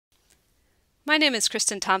My name is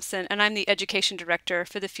Kristin Thomson, and I'm the Education Director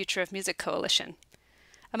for the Future of Music Coalition.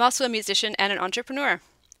 I'm also a musician and an entrepreneur.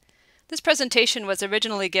 This presentation was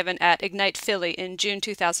originally given at Ignite Philly in June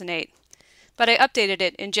 2008, but I updated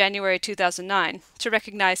it in January 2009 to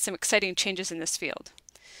recognize some exciting changes in this field.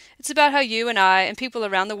 It's about how you and I and people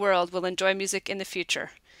around the world will enjoy music in the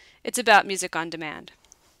future. It's about music on demand.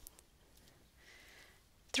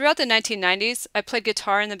 Throughout the 1990s, I played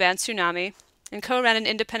guitar in the band Tsunami and co-ran an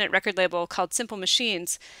independent record label called Simple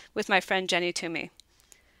Machines with my friend Jenny Toomey.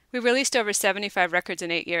 We released over 75 records in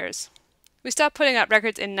 8 years. We stopped putting out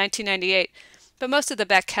records in 1998, but most of the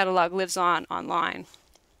back catalog lives on online.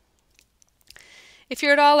 If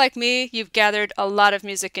you're at all like me, you've gathered a lot of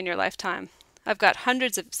music in your lifetime. I've got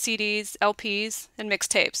hundreds of CDs, LPs, and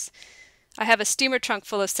mixtapes. I have a steamer trunk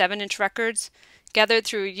full of 7-inch records, gathered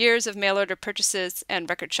through years of mail-order purchases and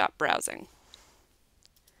record shop browsing.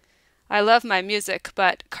 I love my music,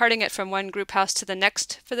 but carting it from one group house to the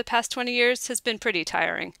next for the past 20 years has been pretty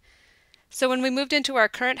tiring. So when we moved into our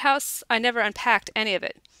current house, I never unpacked any of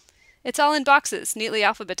it. It's all in boxes, neatly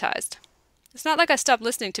alphabetized. It's not like I stopped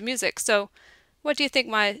listening to music, so what do you think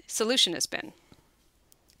my solution has been?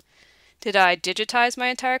 Did I digitize my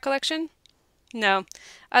entire collection? No,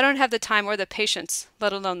 I don't have the time or the patience,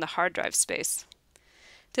 let alone the hard drive space.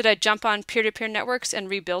 Did I jump on peer-to-peer networks and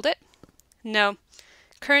rebuild it? No,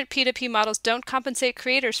 current P2P models don't compensate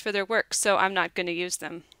creators for their work, so I'm not going to use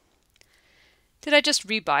them. Did I just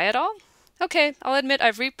rebuy it all? Okay, I'll admit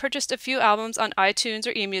I've repurchased a few albums on iTunes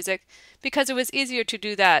or eMusic because it was easier to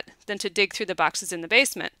do that than to dig through the boxes in the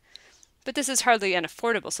basement. But this is hardly an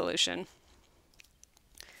affordable solution.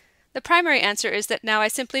 The primary answer is that now I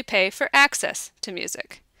simply pay for access to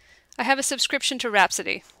music. I have a subscription to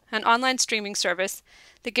Rhapsody, an online streaming service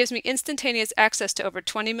that gives me instantaneous access to over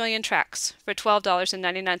 20 million tracks for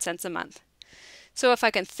 $12.99 a month. So if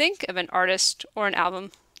I can think of an artist or an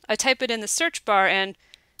album, I type it in the search bar and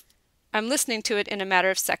I'm listening to it in a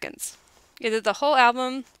matter of seconds, either the whole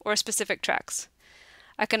album or specific tracks.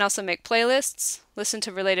 I can also make playlists, listen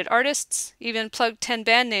to related artists, even plug 10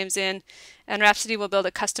 band names in, and Rhapsody will build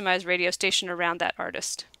a customized radio station around that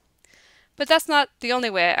artist. But that's not the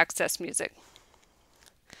only way I access music.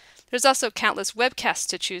 There's also countless webcasts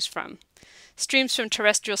to choose from, streams from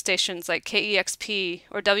terrestrial stations like KEXP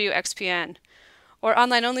or WXPN, or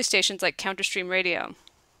online-only stations like Counterstream Radio.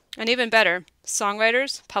 And even better,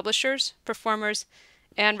 songwriters, publishers, performers,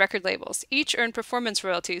 and record labels each earn performance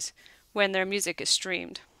royalties when their music is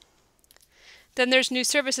streamed. Then there's new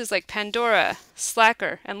services like Pandora,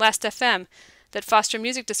 Slacker, and Last.fm that foster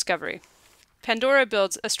music discovery. Pandora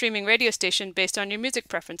builds a streaming radio station based on your music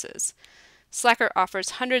preferences. Slacker offers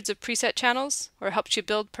hundreds of preset channels or helps you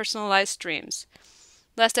build personalized streams.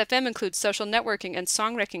 Last.fm includes social networking and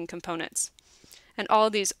song ranking components. And all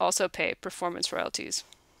of these also pay performance royalties.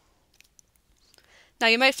 Now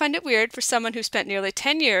you might find it weird for someone who spent nearly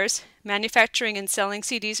 10 years manufacturing and selling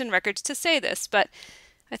CDs and records to say this, but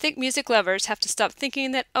I think music lovers have to stop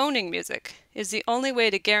thinking that owning music is the only way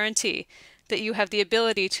to guarantee that you have the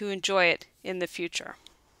ability to enjoy it in the future.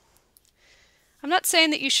 I'm not saying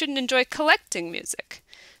that you shouldn't enjoy collecting music.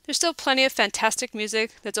 There's still plenty of fantastic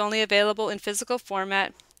music that's only available in physical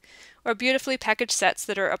format, or beautifully packaged sets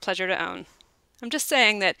that are a pleasure to own. I'm just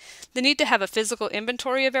saying that the need to have a physical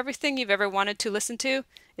inventory of everything you've ever wanted to listen to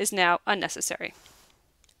is now unnecessary.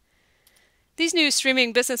 These new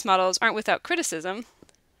streaming business models aren't without criticism.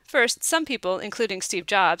 First, some people, including Steve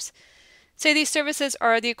Jobs, say these services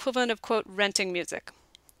are the equivalent of, quote, renting music.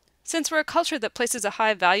 Since we're a culture that places a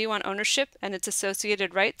high value on ownership and its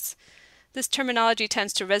associated rights, this terminology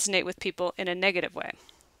tends to resonate with people in a negative way.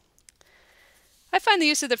 I find the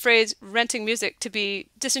use of the phrase renting music to be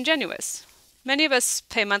disingenuous. Many of us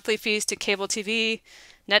pay monthly fees to cable TV,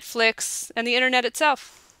 Netflix, and the internet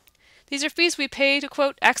itself. These are fees we pay to,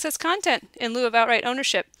 quote, access content in lieu of outright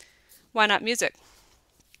ownership. Why not music?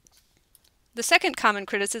 The second common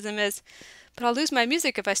criticism is, but I'll lose my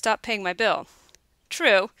music if I stop paying my bill.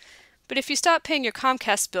 True, but if you stop paying your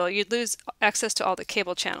Comcast bill, you'd lose access to all the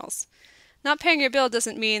cable channels. Not paying your bill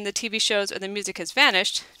doesn't mean the TV shows or the music has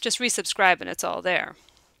vanished, just resubscribe and it's all there.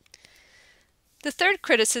 The third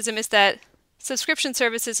criticism is that subscription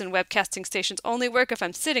services and webcasting stations only work if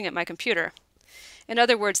I'm sitting at my computer. In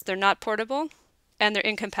other words, they're not portable, and they're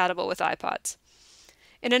incompatible with iPods.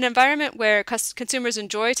 In an environment where consumers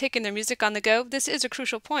enjoy taking their music on the go, this is a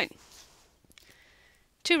crucial point.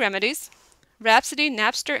 2 remedies. Rhapsody,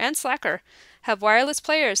 Napster, and Slacker have wireless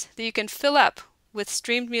players that you can fill up with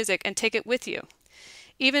streamed music and take it with you.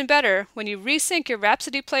 Even better, when you resync your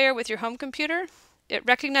Rhapsody player with your home computer, it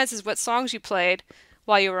recognizes what songs you played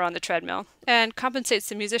while you were on the treadmill and compensates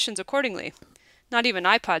the musicians accordingly. Not even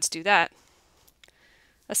iPods do that.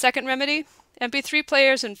 A second remedy? MP3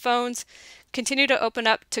 players and phones continue to open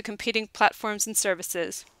up to competing platforms and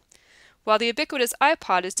services. While the ubiquitous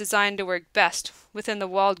iPod is designed to work best within the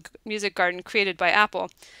walled music garden created by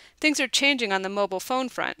Apple, things are changing on the mobile phone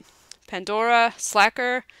front. Pandora,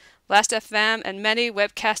 Slacker, Last.fm, and many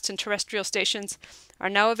webcast and terrestrial stations are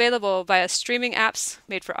now available via streaming apps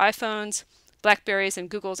made for iPhones, Blackberries, and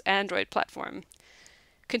Google's Android platform.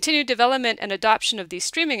 Continued development and adoption of these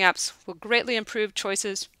streaming apps will greatly improve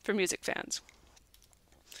choices for music fans.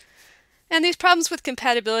 And these problems with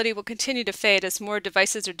compatibility will continue to fade as more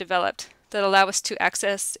devices are developed that allow us to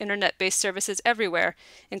access internet-based services everywhere,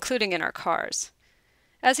 including in our cars.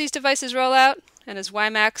 As these devices roll out, and as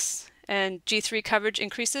WiMAX and G3 coverage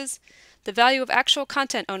increases, the value of actual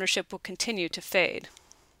content ownership will continue to fade.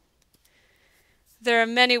 There are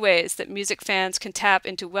many ways that music fans can tap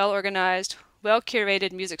into well-organized,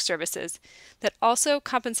 well-curated music services that also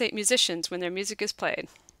compensate musicians when their music is played.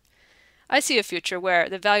 I see a future where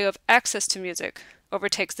the value of access to music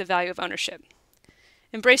overtakes the value of ownership.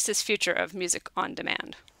 Embrace this future of music on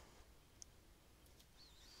demand.